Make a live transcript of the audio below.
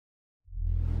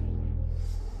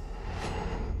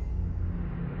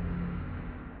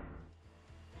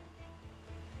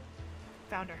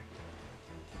Found her.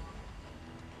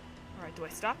 Alright, do I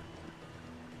stop?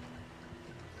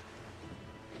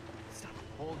 Stop.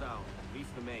 Hold down. Reef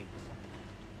the main.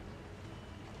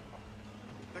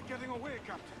 They're getting away,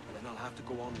 Captain. Then I'll have to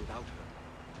go on without her.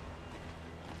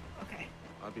 Okay.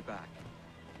 I'll be back.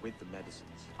 With the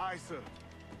medicines. Aye, sir.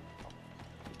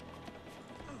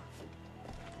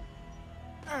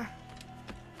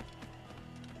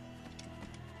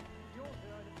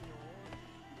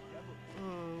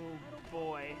 Oh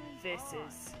boy, this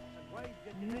is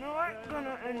not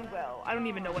gonna end well. I don't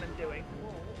even know what I'm doing.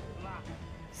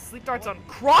 Sleep darts on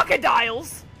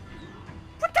crocodiles?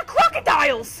 What the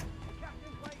crocodiles?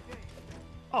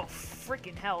 Oh,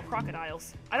 freaking hell,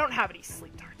 crocodiles. I don't have any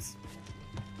sleep darts.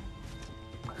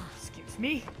 Excuse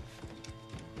me.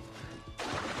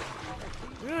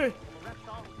 Ugh.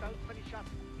 Don't finish up.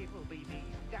 It will be the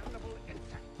damnable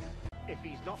insect. If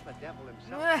he's not the devil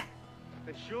himself, Ugh.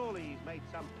 then surely he's made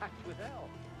some pact with hell.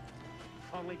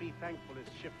 Only be thankful his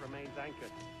ship remains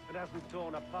anchored and hasn't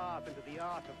torn a path into the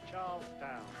heart of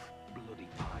Charles-towne. Bloody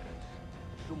pirates.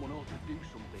 Someone ought to do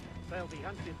something. They'll be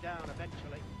hunted down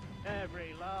eventually.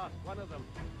 Every last one of them.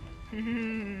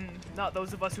 Not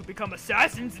those of us who become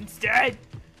assassins instead.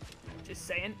 Just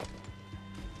saying.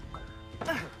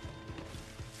 Let's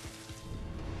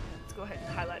go ahead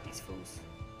and highlight these fools.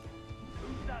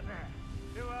 Who's that there?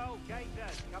 Two old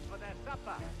gators come for their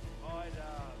supper.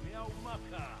 Me old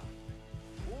mucker.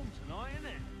 Warm tonight, isn't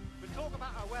it? We'll talk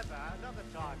about our weather another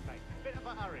time, mate. Bit of a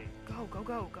hurry. Go, go,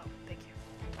 go, go. Thank you.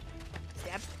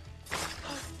 Stab.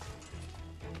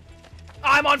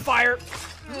 I'm on fire!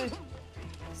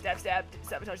 Stab, stab.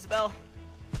 Sabotage the spell.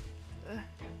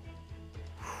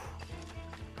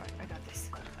 Alright, I got this.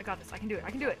 I got this. I can do it.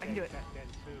 I can do it. I can do it. Dead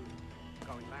soon.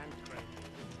 Going land crazy.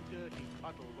 Dirty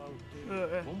puddle won't do.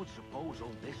 One would suppose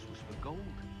all this was for gold.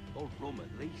 Or rum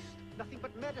at least. Nothing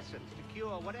but medicines to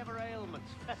cure whatever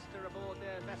ailments fester aboard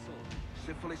their vessels.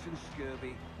 Syphilis and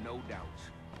scurvy, no doubt.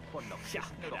 But not Yeah,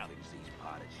 no doubt. coffins these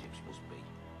pirate ships must be.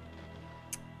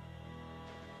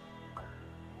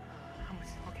 How much?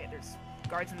 Okay, there's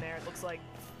guards in there. It looks like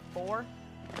 4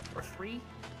 or 3.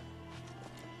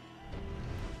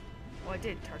 Well, I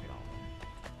did target all of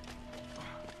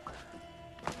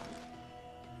them.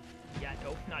 Yeah,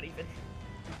 no, not even.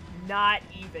 Not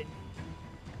even.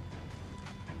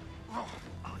 Oh,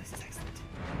 this is excellent.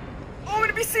 Oh, I'm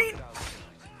gonna be seen!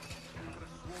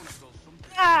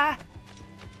 Ah!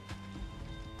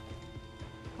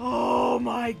 Oh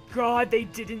my god, they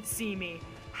didn't see me.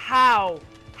 How?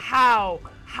 How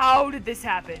did this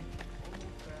happen?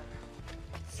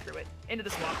 Screw it. Into the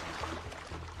swamp.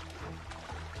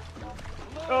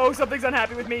 Oh, something's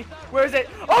unhappy with me. Where is it?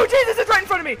 Oh, Jesus, it's right in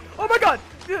front of me! Oh my god!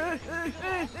 Wrestle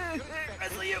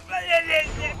you!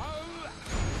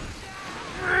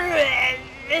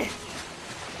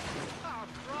 Oh,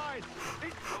 Christ! He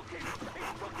took him!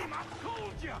 I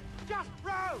told you! Just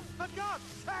row! For God's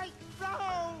sake,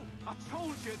 row! I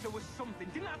told you there was something,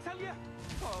 didn't I tell you?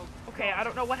 Oh, Okay, I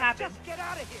don't know what happened. Just get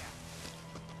out of here!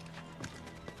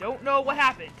 Don't know what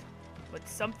happened, but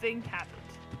something happened.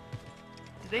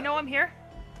 Do they know I'm here?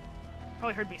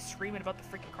 Probably heard me screaming about the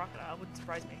freaking crocodile. Wouldn't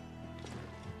surprise me.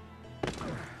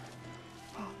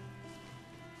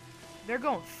 They're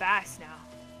going fast now.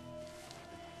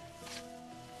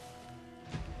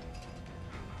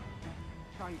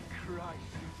 thank Christ.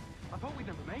 I thought we'd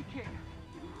never make it.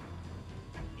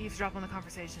 Eavesdrop on the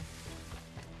conversation.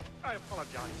 I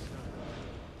apologize, sir.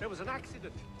 There was an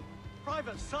accident.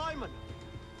 Private Simon!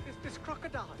 This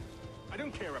crocodile. I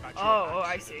don't care about your Oh,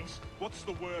 I see. accidents. What's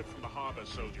the word from the harbor,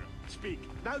 soldier? Speak.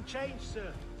 No change,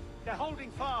 sir. They're holding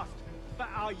fast, but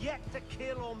are yet to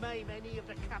kill or maim any of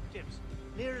the captives,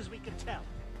 near as we can tell.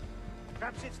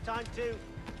 Perhaps it's time to...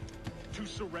 To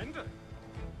surrender?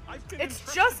 I've been It's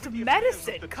impressed just with the medicine.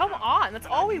 affairs of the Come town, on, that's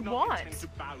and all I we do not want. intend to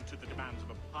bow to the demands of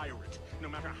a pirate, no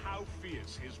matter how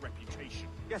fierce his reputation.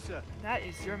 Yes, sir. That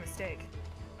is your mistake.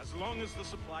 As long as the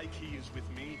supply key is with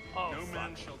me, Oh, no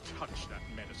man fuck. shall touch that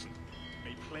medicine.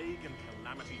 May plague and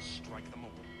calamity strike them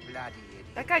all. Bloody idiot.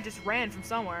 That guy just ran from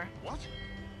somewhere. What?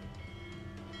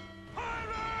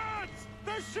 Pirates!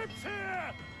 The ship's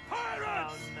here!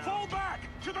 Pirates! Oh, no. Fall back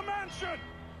to the mansion!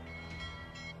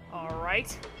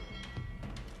 Alright.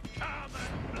 Come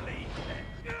and bleed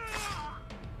it!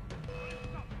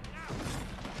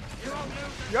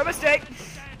 Your mistake.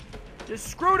 Just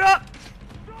screwed up.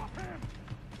 Drop him!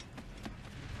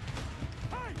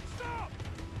 Hey, stop!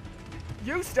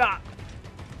 You stop.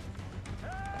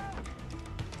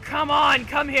 Come on,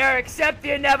 come here. Accept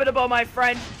the inevitable, my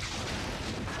friend.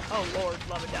 Oh, Lord,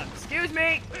 love and death. Excuse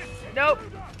me. Nope.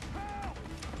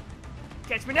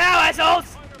 Catch me now,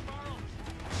 assholes.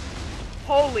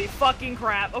 Holy fucking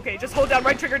crap. Okay, just hold down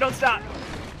right trigger, don't stop.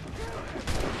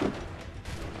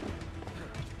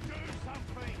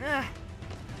 Ah.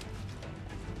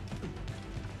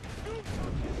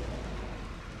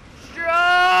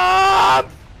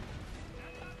 Jump!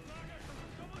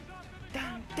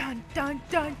 Dun dun dun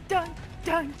dun dun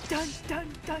dun dun dun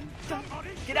dun dun.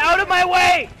 Get out of my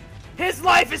way! His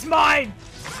life is mine!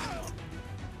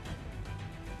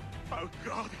 Oh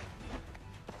God!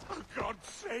 Oh God,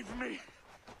 save me!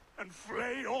 And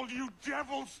flay all you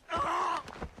devils! Ah!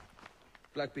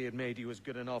 Blackbeard made you as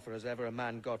good an offer as ever a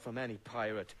man got from any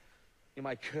pirate. You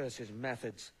might curse his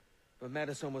methods, but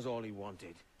medicine was all he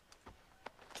wanted.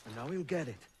 And now he'll get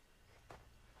it.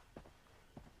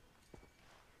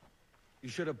 You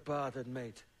should have bartered,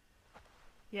 mate.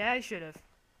 Yeah, I should have.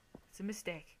 It's a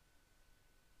mistake.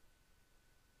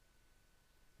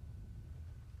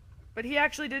 But he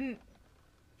actually didn't...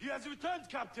 He has returned,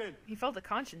 Captain! He felt a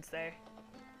conscience there.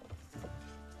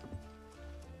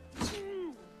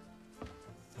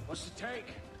 What's the take?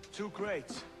 2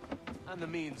 crates. And the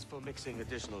means for mixing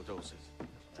additional doses.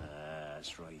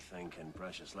 That's right thinking.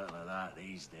 Precious little of that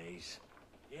these days.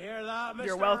 You hear that, Mr.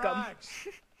 You're welcome. Rags?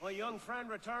 My young friend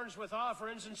returns with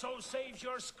offerings and so saves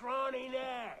your scrawny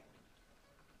neck.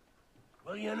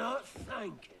 Will you not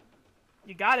thank him?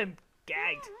 You got him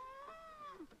gagged.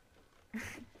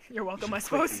 You're welcome, I Quit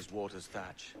suppose. these waters,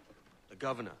 Thatch. The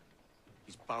governor,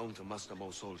 he's bound to muster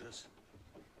more soldiers.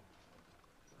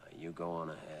 You go on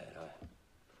ahead.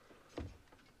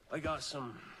 I got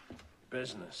some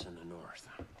business in the north.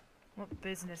 What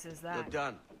business is You're that?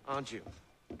 done, aren't you?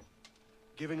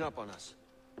 Giving up on us.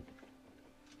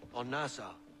 On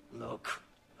Nassau. Look,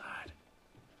 lad.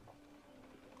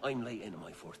 I'm late into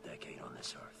my 4th decade on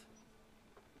this earth.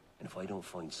 And if I don't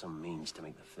find some means to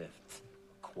make the 5th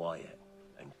a quiet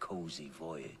and cozy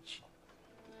voyage,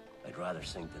 I'd rather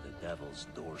sink to the devil's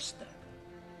doorstep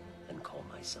than call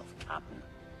myself captain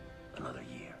another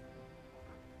year.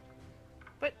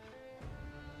 But...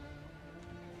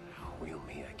 We'll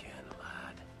meet again,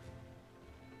 lad.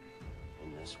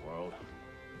 In this world.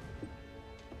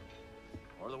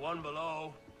 Or the one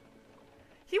below.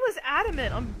 He was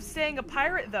adamant on staying a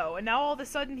pirate, though, and now all of a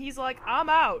sudden he's like, I'm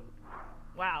out.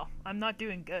 Wow, I'm not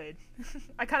doing good.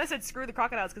 I kind of said screw the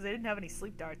crocodiles because they didn't have any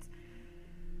sleep darts.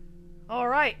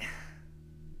 Alright.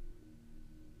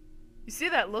 You see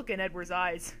that look in Edward's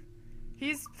eyes.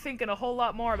 He's thinking a whole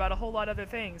lot more about a whole lot of other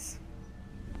things.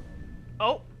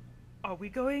 Oh, are we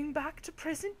going back to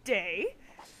present day?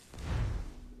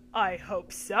 I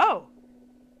hope so.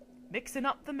 Mixing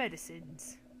up the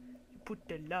medicines. Put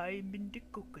the lime in the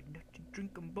coconut and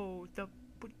drink them both up.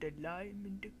 Put the lime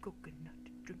in the coconut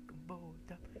and drink them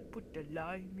both up. Put the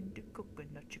lime in the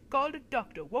coconut. You called a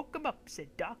doctor, woke him up,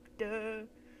 said doctor.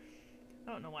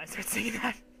 I don't know why I started singing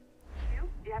that.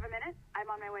 Do you have a minute? I'm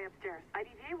on my way upstairs.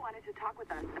 IDJ wanted to talk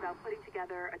with us about putting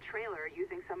together a trailer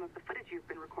using some of the footage you've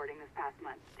been recording this past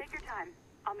month. Take your time.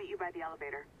 I'll meet you by the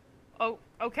elevator. Oh,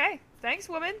 okay. Thanks,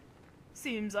 woman.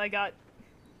 Seems I got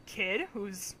Kid,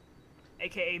 who's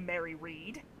aka Mary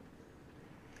Reed.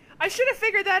 I should have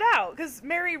figured that out, because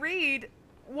Mary Reed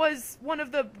was one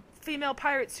of the female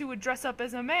pirates who would dress up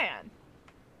as a man.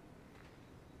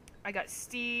 I got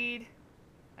Steed.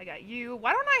 I got you.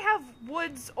 Why don't I have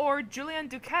Woods or Julian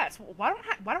Ducasse? Why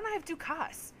don't I have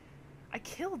Ducasse? I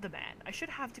killed the man. I should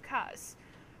have Ducasse.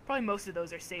 Probably most of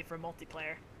those are saved for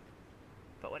multiplayer.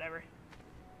 But whatever.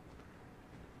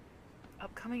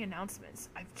 Upcoming announcements.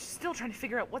 I'm still trying to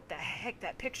figure out what the heck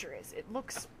that picture is. It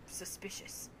looks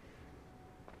suspicious.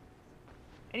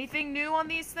 Anything new on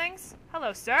these things?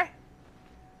 Hello, sir.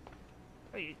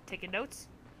 Are you taking notes?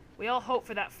 We all hope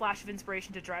for that flash of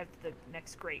inspiration to drive the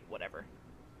next great whatever.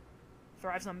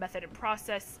 Thrives on method and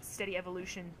process, steady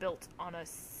evolution built on a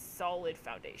solid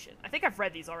foundation. I think I've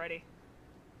read these already.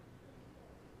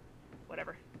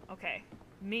 Whatever. Okay.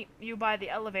 Meet you by the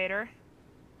elevator.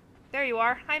 There you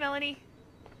are. Hi, Melanie.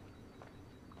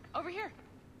 Over here.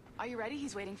 Are you ready?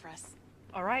 He's waiting for us.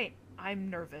 Alright. I'm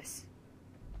nervous.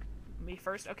 Me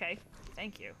first? Okay.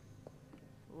 Thank you.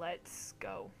 Let's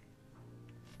go.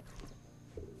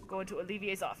 Go into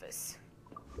Olivier's office.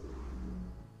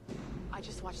 I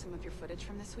just watched some of your footage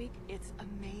from this week. It's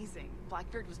amazing.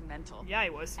 Blackbeard was mental. Yeah, he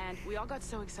was. And we all got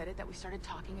so excited that we started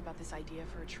talking about this idea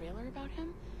for a trailer about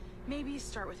him. Maybe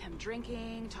start with him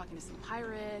drinking, talking to some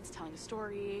pirates, telling a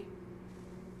story.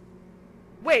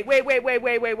 Wait.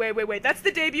 That's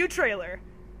the debut trailer.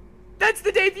 That's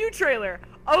the debut trailer.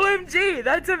 OMG,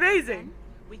 that's amazing. Then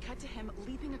we cut to him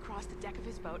leaping across the deck of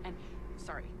his boat and,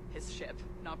 sorry, his ship,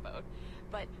 not boat,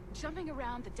 but jumping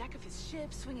around the deck of his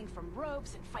ship, swinging from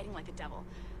ropes and fighting like a devil.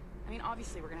 I mean,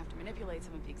 obviously we're gonna have to manipulate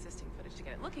some of the existing footage to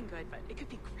get it looking good, but it could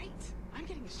be great. I'm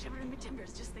getting shivered in my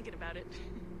timbers just thinking about it.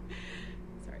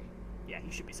 Sorry. Yeah,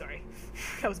 you should be sorry.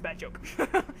 That was a bad joke.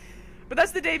 But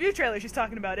that's the debut trailer she's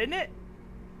talking about, isn't it?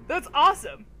 That's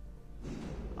awesome.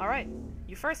 Alright,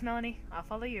 you first, Melanie. I'll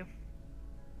follow you.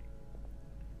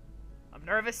 I'm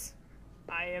nervous.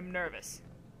 I am nervous.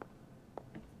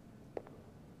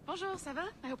 Bonjour, ça va?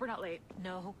 I hope we're not late.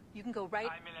 No, you can go right.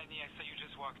 Hi, Melanie. I saw you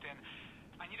just walked in.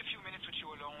 I need a few minutes with you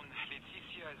alone.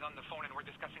 Leticia is on the phone and we're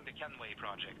discussing the Kenway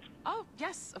project. Oh,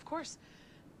 yes, of course.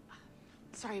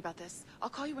 Sorry about this. I'll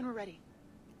call you when we're ready.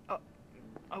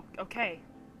 Oh, okay.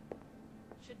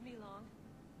 Shouldn't be long.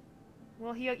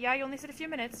 Well, he only said a few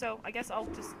minutes, so I guess I'll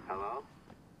just... Hello? Oh,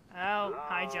 Hello?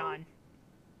 hi, John.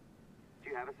 Do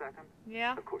you have a second?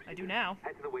 Yeah, Of course I you do now.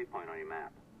 Head to the waypoint on your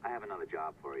map. I have another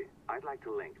job for you. I'd like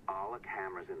to link all the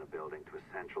cameras in the building to a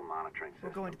central monitoring system.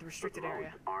 We're going to the restricted but area.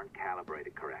 most aren't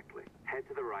calibrated correctly. Head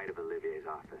to the right of Olivier's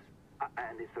office.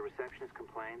 And if the receptionist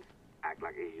complains, act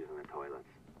like you're using the toilets.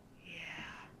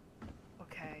 Yeah.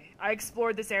 Okay. I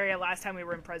explored this area last time we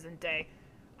were in present day.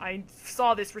 I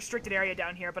saw this restricted area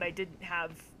down here, but I didn't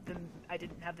have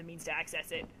the means to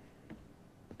access it.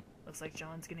 Looks like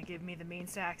John's gonna give me the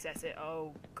means to access it.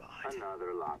 Oh God.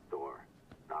 Another locked door.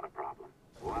 Not a problem.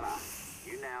 Voila.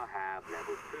 You now have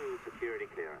level 2 security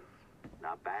clearance.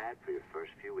 Not bad for your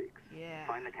first few weeks. Yeah.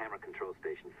 Find the camera control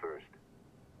station first.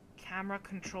 Camera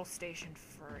control station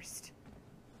first.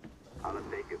 I'll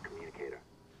update your communicator.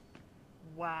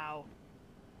 Wow.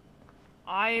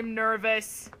 I am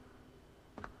nervous.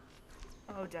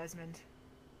 Oh, Desmond.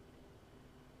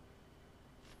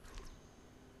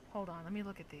 Hold on, let me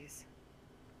look at these.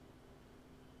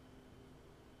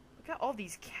 Look at all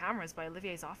these cameras by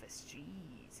Olivier's office.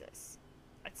 Jesus.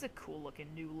 That's a cool looking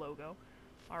new logo.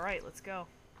 Alright, let's go.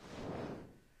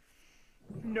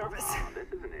 Nervous. Oh, this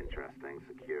is an interesting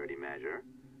security measure.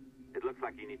 It looks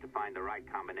like you need to find the right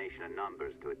combination of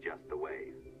numbers to adjust the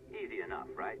wave. Easy enough,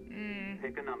 right?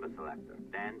 Pick a number selector,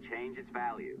 then change its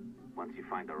value. Once you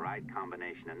find the right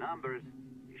combination of numbers,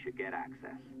 you should get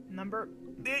access. Number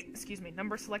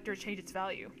selector, change its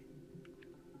value.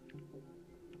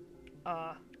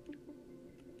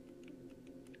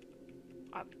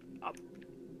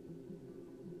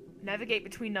 Navigate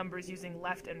between numbers using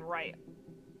left and right.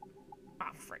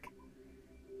 Ah, frick.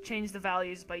 Change the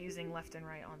values by using left and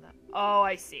right on that. Oh,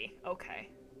 I see. Okay.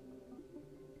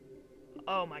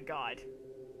 Oh my God.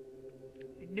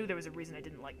 I knew there was a reason I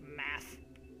didn't like math.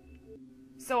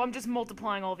 So I'm just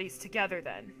multiplying all these together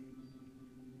then.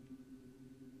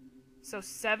 So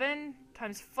 7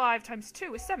 times 5 times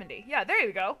 2 is 70. Yeah, there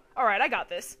you go. Alright, I got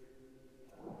this.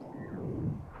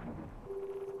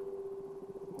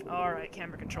 Alright,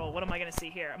 camera control. What am I gonna see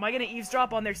here? Am I gonna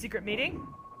eavesdrop on their secret meeting?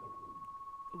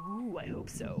 Ooh, I hope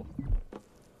so.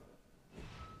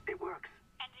 It works.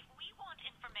 And if we want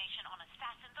information on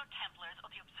assassins or Templars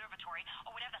or the observatory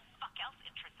or whatever the fuck else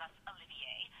interests us,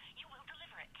 Olivier, you will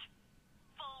deliver it.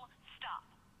 Full stop.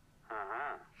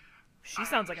 Uh-huh. She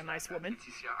sounds like a nice woman.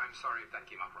 Leticia, I'm sorry if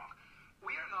that came out wrong.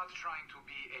 We are not trying to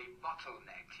be a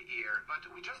bottleneck here, but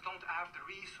we just don't have the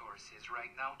resources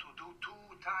right now to do 2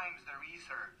 times the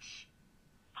research.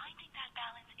 Finding that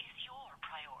balance is your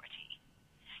priority.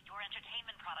 Your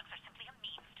entertainment products are simply a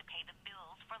means to pay the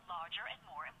bills for larger and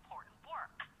more important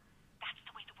work. That's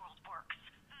the way the world works.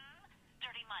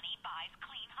 Dirty money buys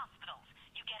clean hospitals.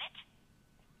 You get it?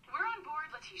 We're on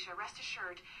board, Leticia, rest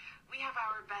assured. We have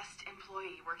our best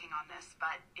employee working on this,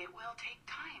 but it will take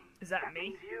time. Is that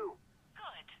me? You.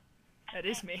 Good. That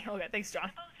is me. Okay, thanks, John.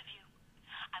 Both of you.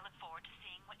 I look forward to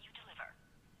seeing what you deliver.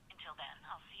 Until then,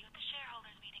 I'll see you at the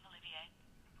shareholders meeting, Olivier.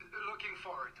 Looking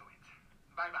forward to it.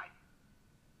 Bye-bye.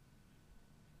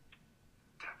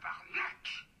 Tabarnak!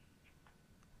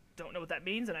 Don't know what that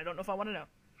means, and I don't know if I want to know.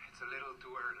 It's a little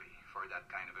too early for that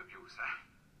kind of abuse, huh?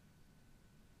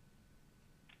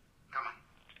 Come on.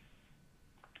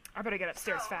 I better get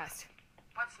upstairs fast.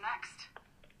 What's next?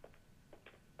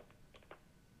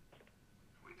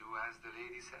 We do as the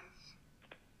lady says.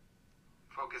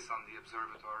 Focus on the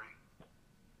observatory.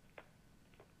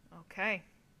 Okay.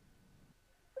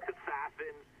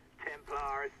 Assassins,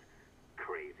 Templars,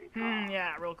 crazy talk.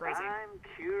 Yeah, real crazy. I'm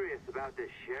curious about this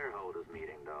shareholders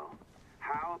meeting, though.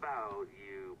 How about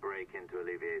you break into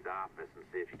Olivier's office and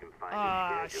see if you can find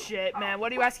his schedule? Shit, man.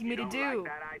 What are you asking me to You do? don't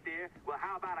like that idea? Well,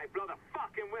 how about I blow the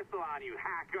fucking whistle on you,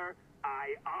 hacker?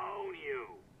 I own you.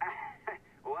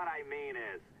 What I mean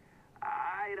is,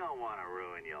 I don't want to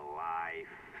ruin your life.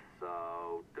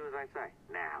 So, do as I say.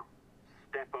 Now,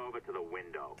 step over to the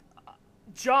window.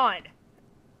 John,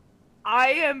 I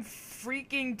am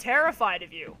freaking terrified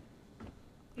of you.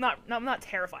 I'm not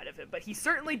terrified of him, but he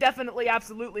certainly, definitely,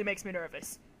 absolutely makes me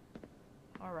nervous.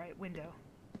 Alright, window.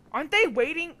 Aren't they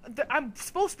waiting? I'm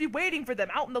supposed to be waiting for them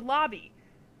out in the lobby.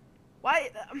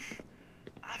 Why?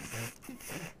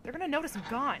 They're gonna notice I'm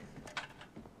gone.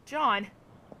 John.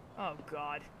 Oh,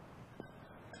 God.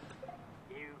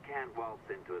 You can't waltz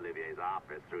into Olivier's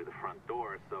office through the front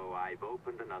door, so I've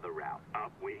opened another route.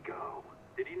 Up we go.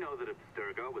 Did you know that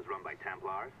Abstergo was run by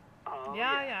Templars? Oh,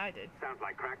 yeah, I did. Sounds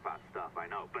like crackpot stuff, I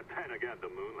know. But then again, the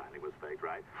moon landing was faked,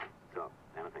 right? So,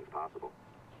 anything's possible.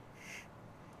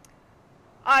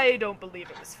 I don't believe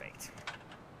it was faked.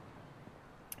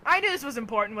 I knew this was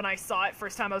important when I saw it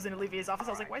first time I was in Olivier's office.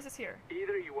 I was like, why is this here?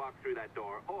 Either you walk through that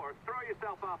door, or throw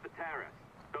yourself off the terrace.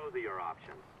 Those are your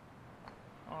options.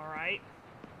 Alright.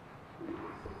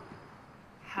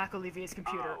 Hack Olivier's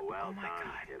computer. Oh, well my done,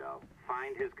 God. kiddo.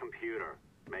 Find his computer.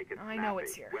 Make it I snappy. know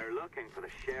it's here. We're looking for the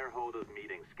shareholders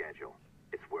meeting schedule.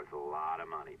 It's worth a lot of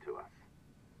money to us.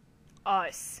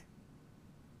 Us.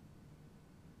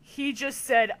 He just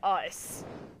said us.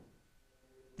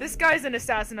 This guy's an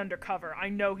assassin undercover. I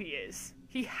know he is.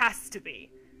 He has to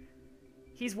be.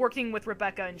 He's working with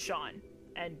Rebecca and Sean.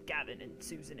 And Gavin and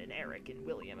Susan and Eric and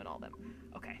William and all them.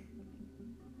 Okay.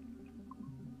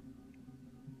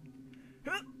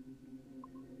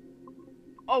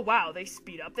 Oh wow, they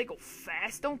speed up. They go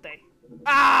fast, don't they?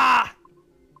 Ah!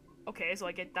 Okay, so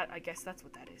I get that. I guess that's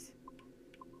what that is.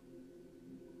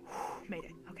 Whew, made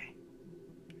it. Okay.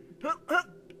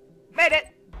 Made it!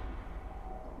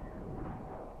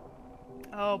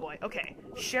 Oh boy, okay.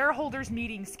 Shareholders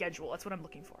meeting schedule. That's what I'm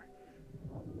looking for.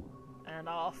 And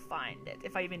I'll find it,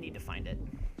 if I even need to find it.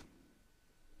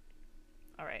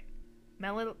 Alright.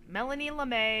 Melanie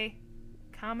LeMay,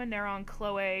 Carmen Neron,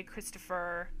 Chloe,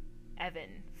 Christopher,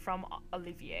 Evan, from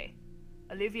Olivier.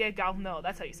 Olivier Garneau,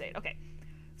 that's how you say it. Okay.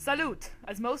 Salute!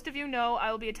 As most of you know,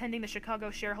 I will be attending the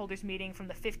Chicago shareholders meeting from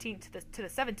the 15th to the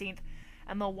 17th,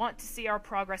 and they'll want to see our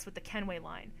progress with the Kenway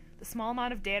line. The small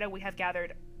amount of data we have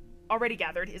already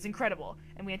gathered, is incredible,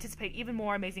 and we anticipate even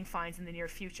more amazing finds in the near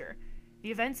future.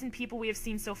 The events and people we have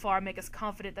seen so far make us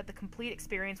confident that the complete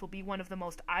experience will be one of the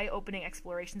most eye-opening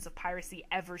explorations of piracy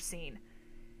ever seen.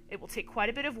 It will take quite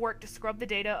a bit of work to scrub the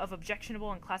data of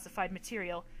objectionable and classified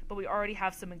material, but we already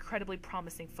have some incredibly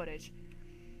promising footage.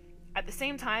 At the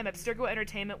same time, Abstergo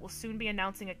Entertainment will soon be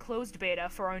announcing a closed beta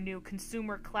for our new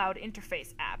Consumer Cloud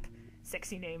Interface app.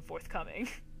 Sexy name forthcoming.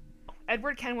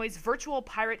 Edward Kenway's virtual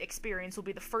pirate experience will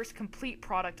be the first complete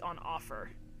product on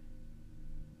offer.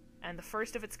 And the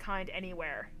first of its kind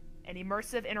anywhere. An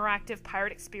immersive, interactive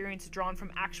pirate experience drawn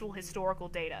from actual historical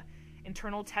data.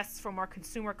 Internal tests from our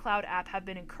Consumer Cloud app have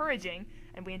been encouraging,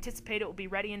 and we anticipate it will be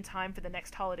ready in time for the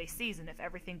next holiday season if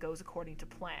everything goes according to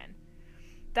plan.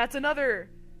 That's another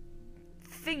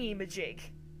thingy-majig.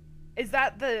 Is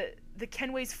that the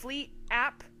Kenway's Fleet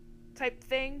app type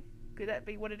thing? Could that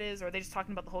be what it is? Or are they just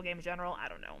talking about the whole game in general? I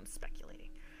don't know. I'm speculating.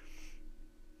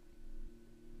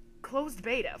 Closed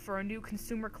beta for a new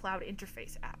Consumer Cloud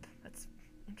Interface app. That's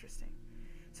interesting.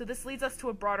 So this leads us to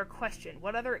a broader question.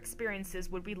 What other experiences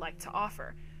would we like to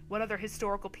offer? What other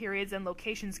historical periods and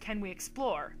locations can we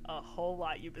explore? A whole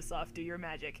lot, Ubisoft. Do your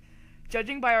magic.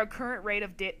 Judging by our current rate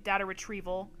of data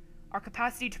retrieval, our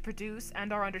capacity to produce,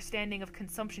 and our understanding of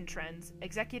consumption trends,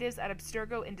 executives at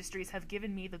Abstergo Industries have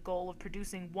given me the goal of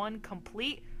producing one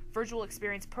complete virtual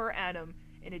experience per annum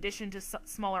in addition to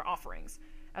smaller offerings.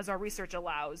 As our research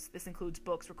allows, this includes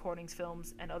books, recordings,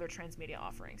 films, and other transmedia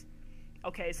offerings.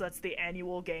 Okay, so that's the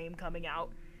annual game coming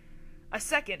out. A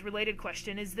second related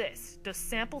question is this. Does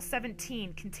Sample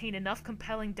 17 contain enough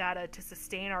compelling data to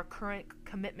sustain our current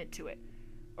commitment to it?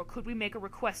 Or could we make a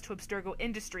request to Abstergo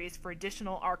Industries for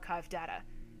additional archive data?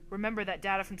 Remember that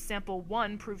data from Sample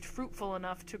 1 proved fruitful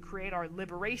enough to create our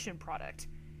Liberation product.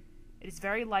 It is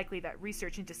very likely that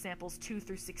research into Samples 2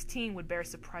 through 16 would bear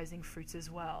surprising fruits as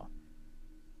well.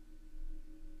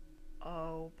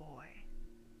 Oh boy.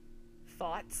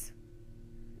 Thoughts?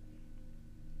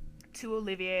 To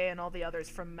Olivier and all the others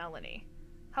from Melanie.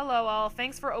 Hello all,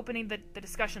 thanks for opening the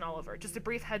discussion, Oliver. Just a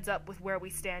brief heads up with where we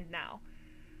stand now.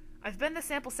 I've been the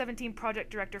Sample 17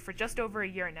 project director for just over a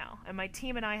year now, and my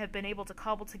team and I have been able to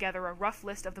cobble together a rough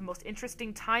list of the most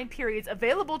interesting time periods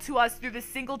available to us through this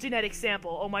single genetic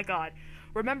sample. Oh my god.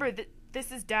 Remember that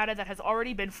this is data that has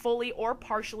already been fully or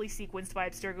partially sequenced by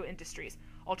Abstergo Industries.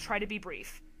 I'll try to be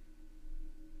brief.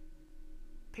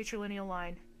 Patrilineal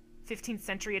line. 15th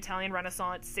century Italian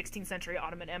Renaissance, 16th century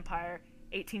Ottoman Empire,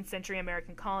 18th century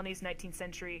American colonies, 19th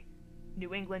century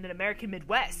New England and American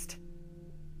Midwest.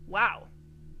 Wow.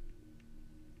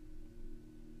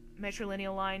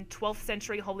 Matrilineal line, 12th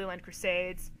century Holy Land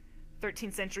Crusades,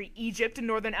 13th century Egypt and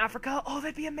Northern Africa. Oh,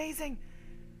 that'd be amazing.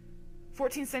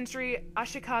 14th century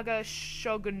Ashikaga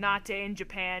shogunate in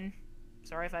Japan.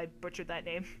 Sorry if I butchered that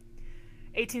name.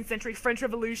 18th century French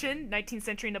Revolution. 19th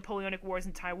century Napoleonic Wars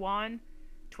in Taiwan.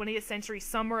 20th century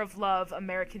Summer of Love,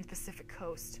 American Pacific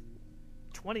Coast.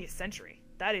 20th century.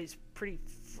 That is pretty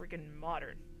freaking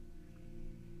modern.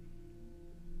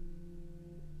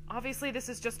 Obviously, this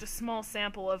is just a small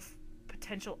sample of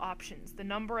potential options. The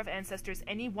number of ancestors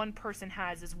any one person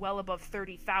has is well above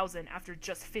 30,000 after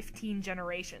just 15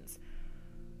 generations.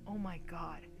 Oh my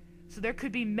god. So there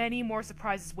could be many more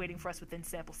surprises waiting for us within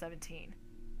Sample 17.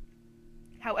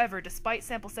 However, despite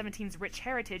Sample 17's rich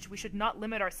heritage, we should not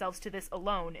limit ourselves to this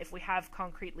alone if we have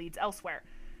concrete leads elsewhere.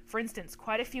 For instance,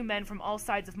 quite a few men from all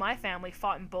sides of my family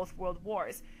fought in both world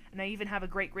wars, and I even have a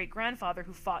great-great-grandfather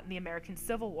who fought in the American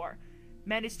Civil War.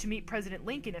 Managed to meet President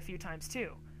Lincoln a few times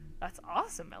too. That's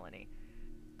awesome, Melanie.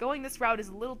 Going this route is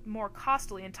a little more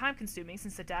costly and time-consuming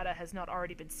since the data has not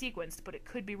already been sequenced, but it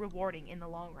could be rewarding in the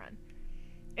long run.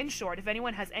 In short, if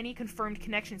anyone has any confirmed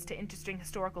connections to interesting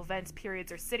historical events,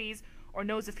 periods, or cities, or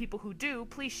knows of people who do,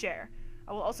 please share.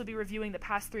 I will also be reviewing the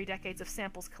past 3 decades of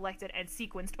samples collected and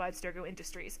sequenced by Abstergo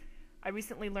Industries. I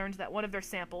recently learned that one of their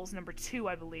samples, number 2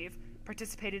 I believe,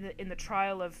 participated in the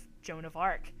trial of Joan of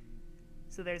Arc.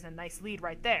 So there's a nice lead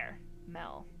right there.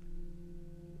 Mel.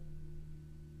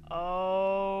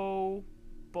 Oh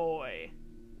boy.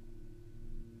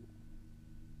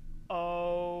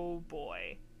 Oh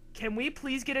boy. Can we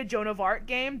please get a Joan of Arc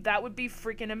game? That would be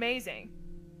freaking amazing.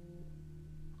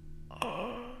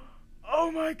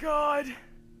 Oh my god.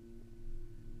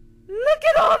 Look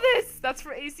at all this! That's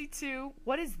for AC2.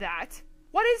 What is that?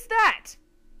 What is that?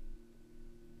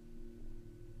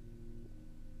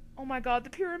 Oh my god, the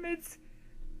pyramids.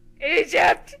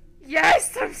 Egypt!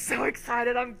 Yes! I'm so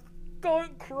excited. I'm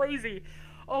going crazy.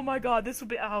 Oh my god, this would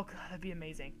be... Oh god, that'd be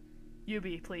amazing.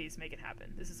 UB, please make it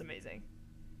happen. This is amazing.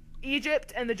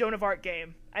 Egypt and the Joan of Arc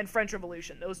game and French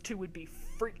Revolution. Those 2 would be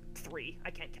 3. I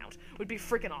can't count. Would be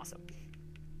freaking awesome.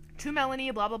 To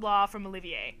Melanie, blah blah blah, from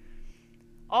Olivier.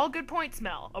 All good points,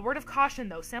 Mel. A word of caution,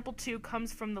 though. Sample 2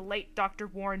 comes from the late Dr.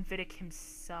 Warren Vidic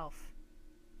himself.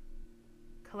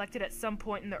 Collected at some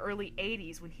point in the early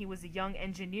 80s when he was a young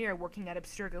engineer working at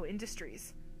Abstergo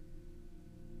Industries.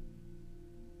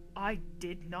 I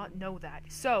did not know that.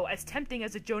 So, as tempting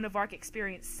as a Joan of Arc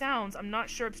experience sounds, I'm not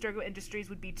sure Abstergo Industries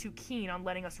would be too keen on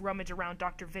letting us rummage around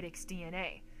Dr. Vidic's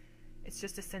DNA. It's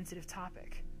just a sensitive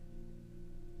topic.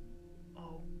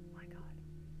 Oh my god.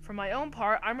 For my own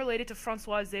part, I'm related to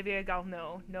François Xavier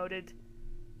Garneau, noted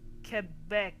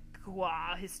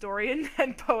Quebecois historian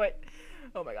and poet.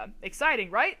 Oh my god. Exciting,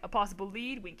 right? A possible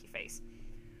lead, winky face.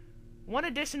 One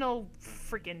additional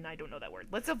freaking, I don't know that word.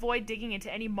 Let's avoid digging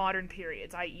into any modern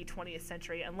periods, i.e. 20th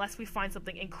century, unless we find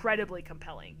something incredibly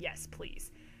compelling. Yes,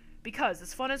 please. Because,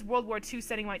 as fun as World War II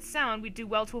setting might sound, we'd do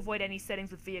well to avoid any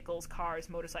settings with vehicles, cars,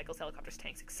 motorcycles, helicopters,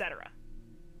 tanks, etc.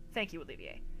 Thank you,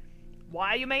 Olivier.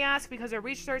 Why, you may ask? Because our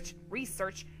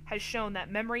research has shown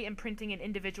that memory imprinting in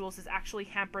individuals is actually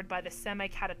hampered by the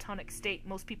semi-catatonic state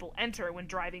most people enter when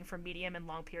driving for medium and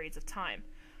long periods of time.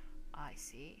 I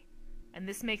see. And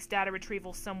this makes data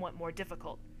retrieval somewhat more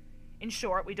difficult. In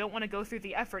short, we don't want to go through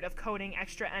the effort of coding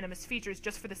extra animus features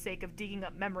just for the sake of digging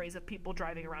up memories of people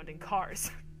driving around in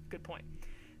cars. Good point.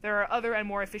 There are other and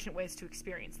more efficient ways to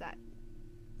experience that.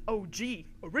 Oh gee,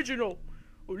 original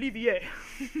Olivier.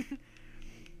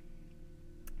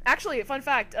 Actually, fun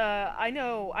fact,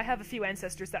 I have a few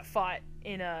ancestors that fought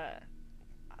in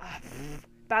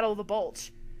Battle of the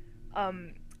Bulge.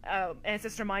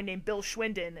 Ancestor of mine named Bill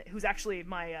Schwinden, who's actually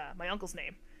my uncle's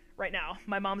name right now,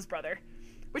 my mom's brother,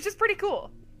 which is pretty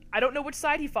cool. I don't know which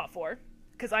side he fought for,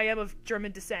 because I am of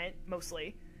German descent,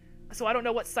 mostly. So I don't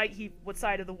know what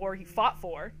side of the war he fought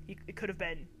for. It could have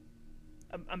been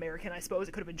American, I suppose.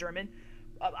 It could have been German.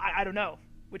 I don't know.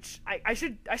 Which I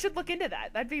should look into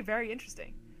that. That'd be very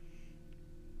interesting.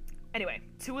 Anyway,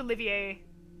 to Olivier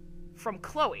from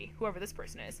Chloe, whoever this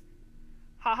person is.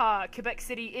 Haha, Quebec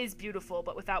City is beautiful,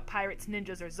 but without pirates,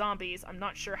 ninjas, or zombies, I'm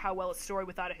not sure how well a story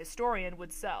without a historian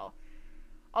would sell.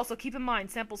 Also, keep in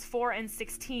mind, samples 4 and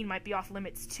 16 might be off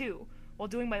limits too. While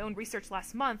doing my own research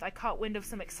last month, I caught wind of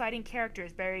some exciting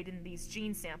characters buried in these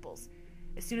gene samples.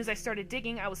 As soon as I started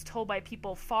digging, I was told by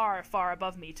people far, far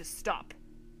above me to stop.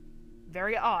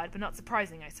 Very odd, but not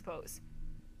surprising, I suppose.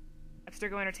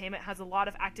 Abstergo Entertainment has a lot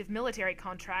of active military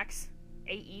contracts.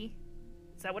 AE?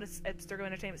 Is that what Abstergo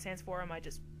Entertainment stands for? I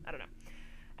don't know.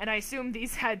 And I assume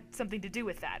these had something to do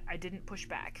with that. I didn't push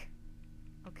back.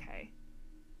 Okay.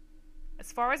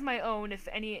 As far as my own, if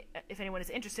anyone is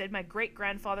interested, my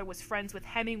great-grandfather was friends with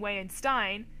Hemingway and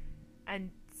Stein, and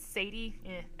Sadie,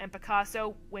 and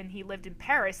Picasso when he lived in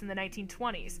Paris in the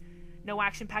 1920s. No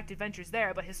action-packed adventures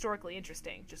there, but historically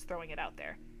interesting. Just throwing it out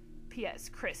there. P.S.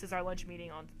 Chris, is our lunch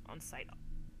meeting on site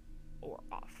or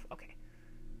off? Okay.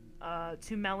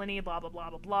 To Melanie, blah, blah, blah,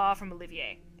 blah, blah, from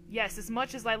Olivier. Yes, as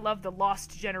much as I love the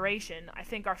Lost Generation, I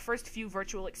think our first few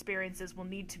virtual experiences will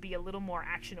need to be a little more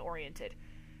action-oriented.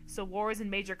 So wars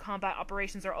and major combat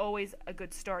operations are always a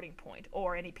good starting point,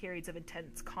 or any periods of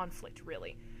intense conflict,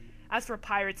 really. As for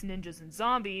pirates, ninjas, and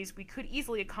zombies, we could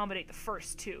easily accommodate the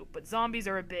first two, but zombies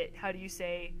are a bit, how do you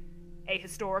say,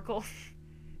 ahistorical?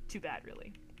 Too bad,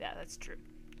 really. Yeah, that's true.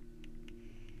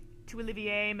 To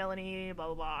Olivier, Melanie, blah,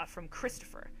 blah, blah, from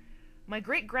Christopher. My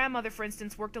great-grandmother, for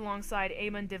instance, worked alongside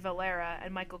Eamon de Valera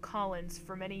and Michael Collins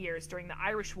for many years during the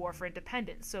Irish War for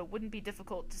Independence, so it wouldn't be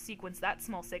difficult to sequence that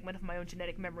small segment of my own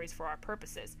genetic memories for our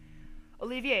purposes.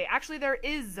 Olivier, actually there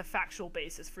is a factual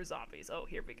basis for zombies. Oh,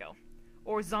 here we go.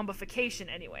 Or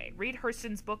zombification, anyway. Read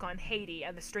Hurston's book on Haiti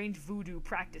and the strange voodoo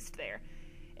practiced there.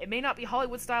 It may not be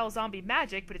Hollywood-style zombie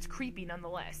magic, but it's creepy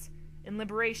nonetheless. In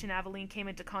Liberation, Aveline came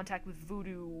into contact with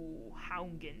voodoo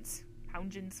houngans.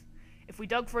 Houngans? If we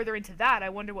dug further into that, I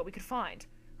wonder what we could find.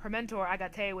 Her mentor,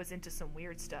 Agate, was into some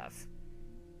weird stuff.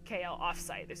 KL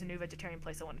offsite. There's a new vegetarian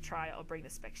place I want to try. I'll bring the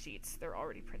spec sheets. They're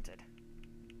already printed.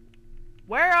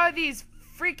 Where are these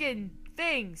freaking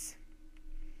things?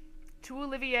 To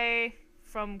Olivier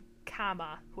from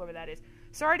Kama, whoever that is.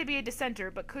 Sorry to be a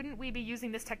dissenter, but couldn't we be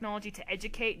using this technology to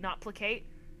educate, not placate?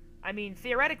 I mean,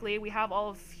 theoretically, we have all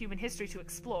of human history to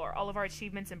explore, all of our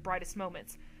achievements and brightest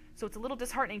moments. So it's a little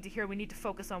disheartening to hear we need to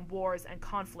focus on wars and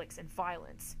conflicts and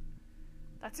violence.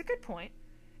 That's a good point.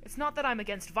 It's not that I'm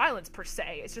against violence per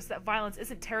se, it's just that violence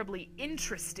isn't terribly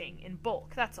interesting in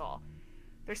bulk, that's all.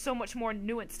 There's so much more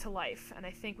nuance to life, and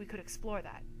I think we could explore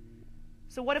that.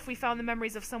 So what if we found the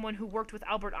memories of someone who worked with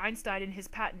Albert Einstein in his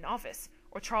patent office,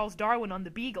 or Charles Darwin on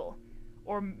the Beagle,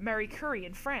 or Marie Curie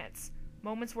in France?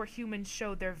 Moments where humans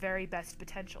showed their very best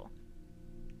potential.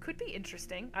 Could be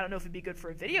interesting. I don't know if it'd be good for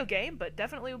a video game, but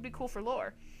definitely would be cool for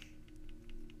lore.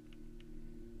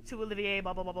 To Olivier,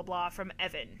 blah, blah, blah, blah, blah, from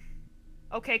Evan.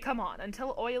 Okay, come on.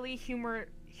 Until oily,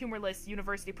 humorless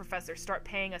university professors start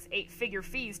paying us 8-figure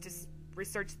fees to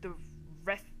research the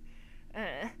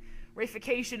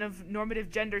reification of normative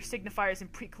gender signifiers in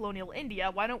pre-colonial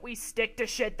India, why don't we stick to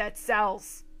shit that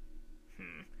sells?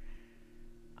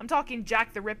 I'm talking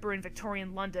Jack the Ripper in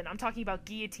Victorian London. I'm talking about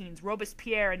guillotines,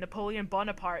 Robespierre and Napoleon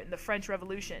Bonaparte in the French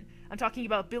Revolution. I'm talking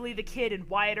about Billy the Kid and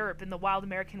Wyatt Earp in the wild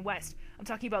American West. I'm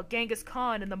talking about Genghis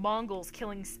Khan and the Mongols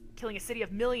killing a city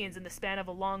of millions in the span of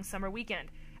a long summer weekend.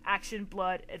 Action,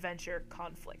 blood, adventure,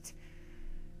 conflict.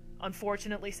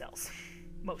 Unfortunately sells.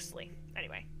 Mostly.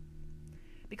 Anyway.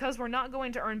 Because we're not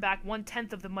going to earn back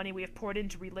 1/10 of the money we have poured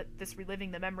into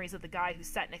reliving the memories of the guy who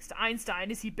sat next to Einstein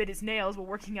as he bit his nails while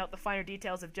working out the finer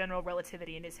details of general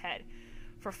relativity in his head.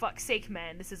 For fuck's sake,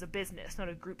 man, this is a business, not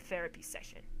a group therapy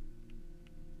session.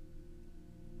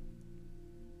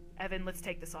 Evan, let's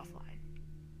take this offline.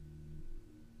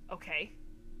 Okay.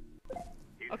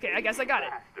 Okay, I guess I got it.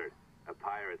 Bastard. A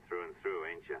pirate through and through,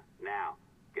 ain't ya? Now,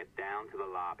 get down to the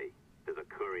lobby. There's a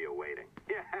courier waiting.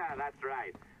 Yeah, that's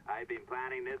right. I've been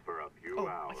planning this for a few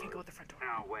hours. I can't go out the front door.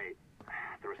 Now, wait.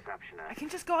 The receptionist. I can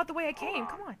just go out the way I came.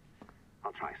 Come on.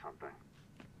 I'll try something.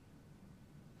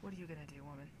 What are you gonna do,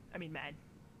 woman? I mean, man.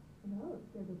 No,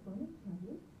 there's a bonus,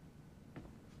 Charlie.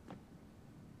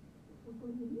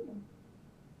 What do you need?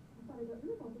 I thought I got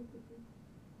rid of all this pictures.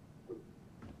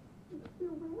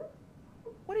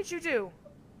 What did you do?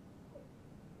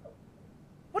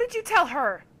 What did you tell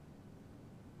her?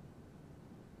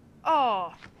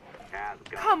 Oh.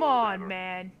 Come on,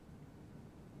 man.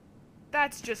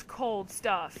 That's just cold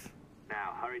stuff.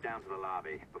 Now, hurry down to the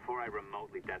lobby before I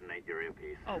remotely detonate your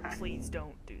earpiece. Oh, please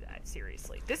don't do that.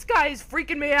 Seriously. This guy is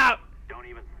freaking me out. Don't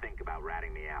even think about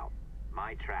ratting me out.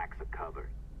 My tracks are covered.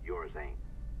 Yours ain't.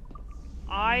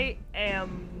 I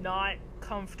am not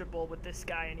comfortable with this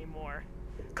guy anymore.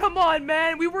 Come on,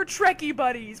 man. We were Trekkie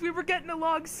buddies. We were getting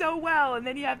along so well, and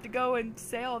then you have to go and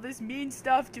say all this mean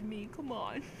stuff to me. Come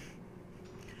on.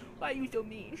 Why are you so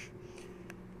mean?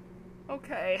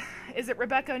 Okay. Is it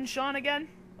Rebecca and Sean again?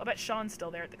 I'll bet Sean's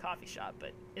still there at the coffee shop,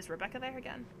 but is Rebecca there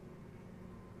again?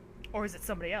 Or is it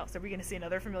somebody else? Are we going to see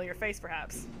another familiar face,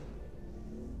 perhaps?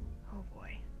 Oh,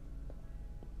 boy.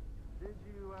 Did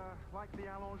you, like the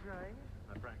allongé?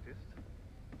 I practiced.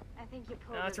 I think you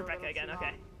pulled No, it's it a Rebecca little again, too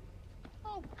okay.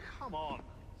 long. Oh, come on.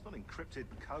 It's not encrypted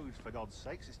code, for God's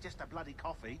sakes. It's just a bloody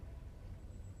coffee.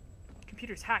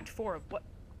 Computer's hacked 4 of what?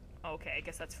 Oh, okay, I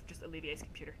guess that's just Olivier's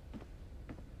computer.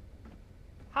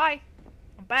 Hi!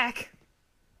 I'm back!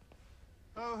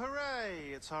 Oh,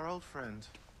 hooray! It's our old friend.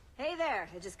 Hey there,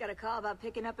 I just got a call about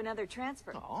picking up another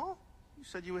transfer. Oh, You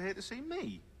said you were here to see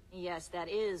me. Yes, that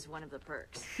is one of the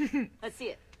perks. Let's see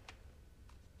it.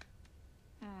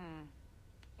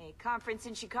 A conference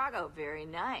in Chicago. Very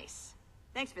nice.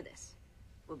 Thanks for this.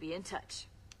 We'll be in touch.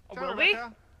 Will we?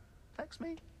 Text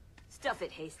me. Stuff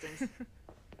it, Hastings.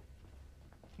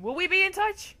 Will we be in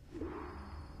touch?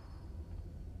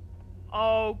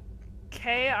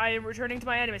 Okay, I am returning to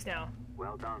my animus now.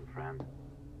 Well done, friend.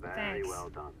 Very Thanks. well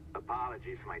done.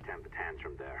 Apologies for my temper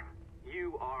tantrum there.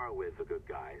 You are with the good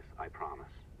guys, I promise.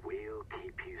 We'll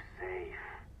keep you safe.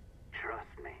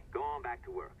 Trust me. Go on back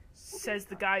to work. Says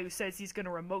the guy who says he's gonna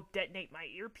remote detonate my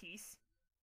earpiece.